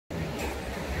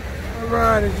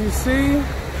Alright, as you see,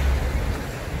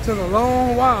 it took a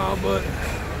long while, but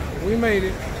we made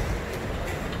it.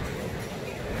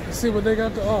 Let's see what they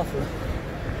got to offer.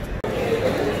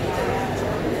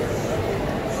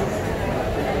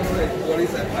 What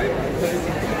is that pipe?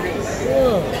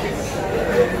 Yeah.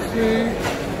 Let's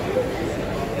see.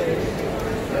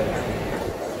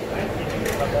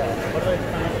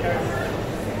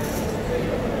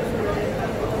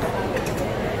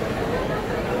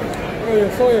 Oh,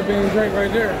 your soybean drink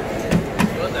right there.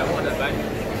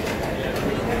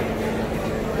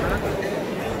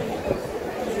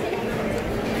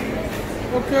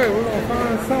 Okay, we're gonna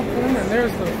find something, and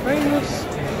there's the famous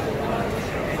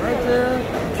right there.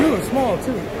 The queue is small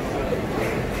too.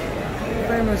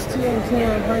 Famous Tian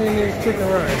Tian Pioneer chicken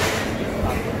rice.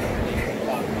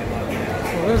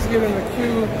 So let's get in the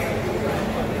queue.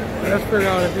 And let's figure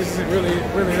out if this is really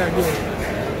that good.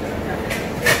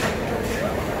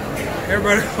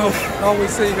 Everybody always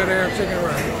say you gotta have chicken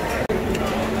rice.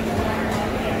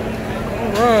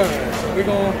 Alright, so we're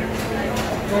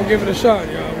gonna give it a shot,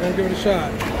 y'all. We're gonna give it a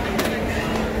shot.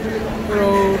 Good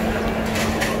old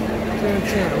Tian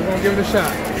Tian. We're gonna give it a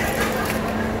shot.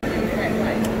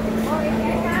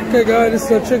 Okay, guys, this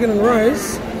is chicken and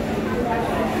rice.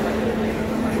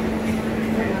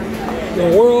 The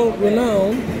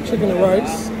world-renowned chicken and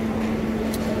rice.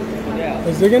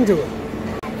 Let's dig into it.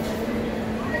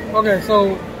 Okay,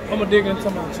 so I'm gonna dig into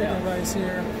my chicken and rice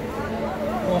here.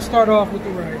 I'm gonna start off with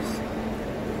the rice.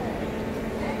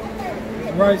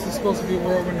 The rice is supposed to be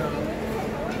world-renowned.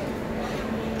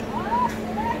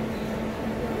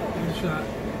 Give it a shot.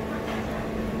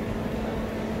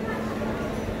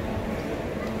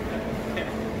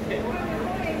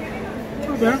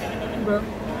 Not bad, not bad.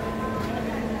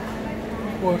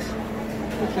 Of course,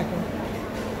 the chicken.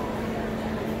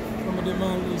 I'm gonna dip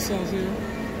my little sauce here.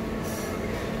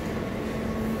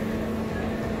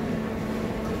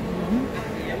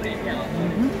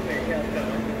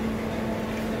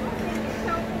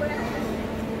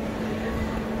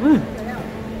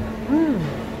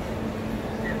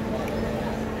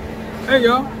 Hey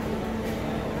y'all,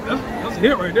 that's a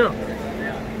hit right there.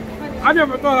 I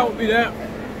never thought I would be that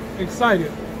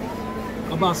excited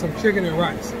about some chicken and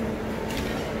rice.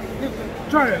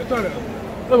 Try that, try that.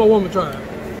 Let my woman try it.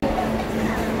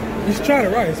 Just try the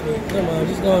rice, but never mind,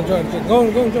 just go and try the chicken. Go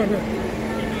and try it.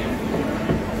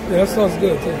 Yeah, that sauce is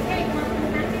good too.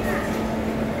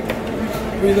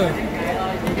 What do you think?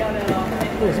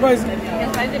 Oh, spicy?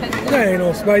 That ain't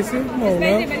no spicy. Come on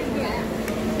now.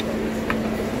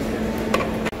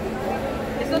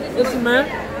 Listen, man.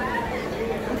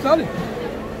 I'm telling you.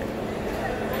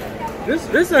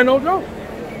 This ain't no joke.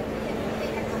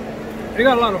 It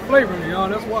got a lot of flavor in it, y'all.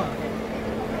 That's why.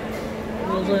 You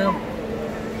know what I'm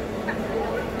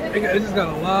saying? It just got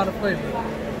a lot of flavor.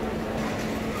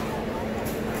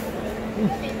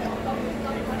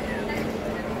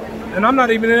 And I'm not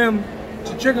even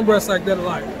into chicken breasts like that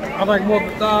alike. I like more of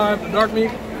the thigh, the dark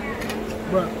meat.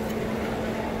 But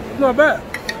it's not bad.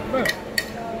 Not bad.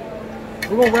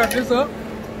 We're gonna wrap this up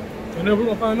and then we're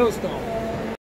gonna find another stall.